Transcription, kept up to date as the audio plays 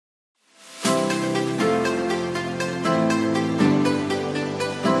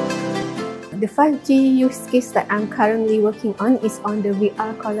The 5G use case that I'm currently working on is on the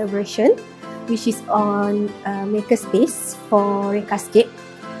VR collaboration, which is on Makerspace for Rekascape.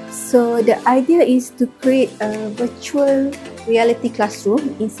 So the idea is to create a virtual reality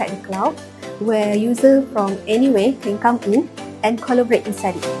classroom inside the cloud where users from anywhere can come in and collaborate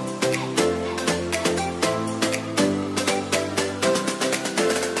inside it.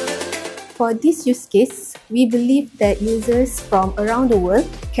 For this use case, we believe that users from around the world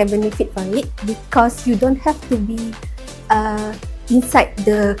can benefit from it because you don't have to be inside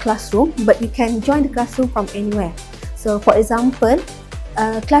the classroom, but you can join the classroom from anywhere. So for example,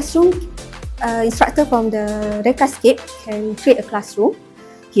 classroom instructor from the Rekascape can create a classroom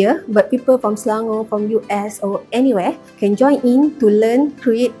here, but people from Selangor, from US or anywhere can join in to learn,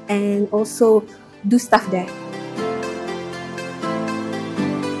 create and also do stuff there.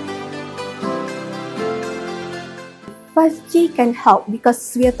 5G can help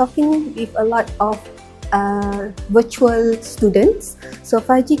because we are talking with a lot of virtual students. So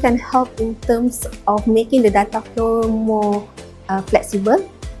 5G can help in terms of making the data flow more flexible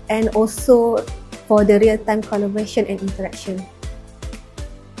and also for the real-time collaboration and interaction.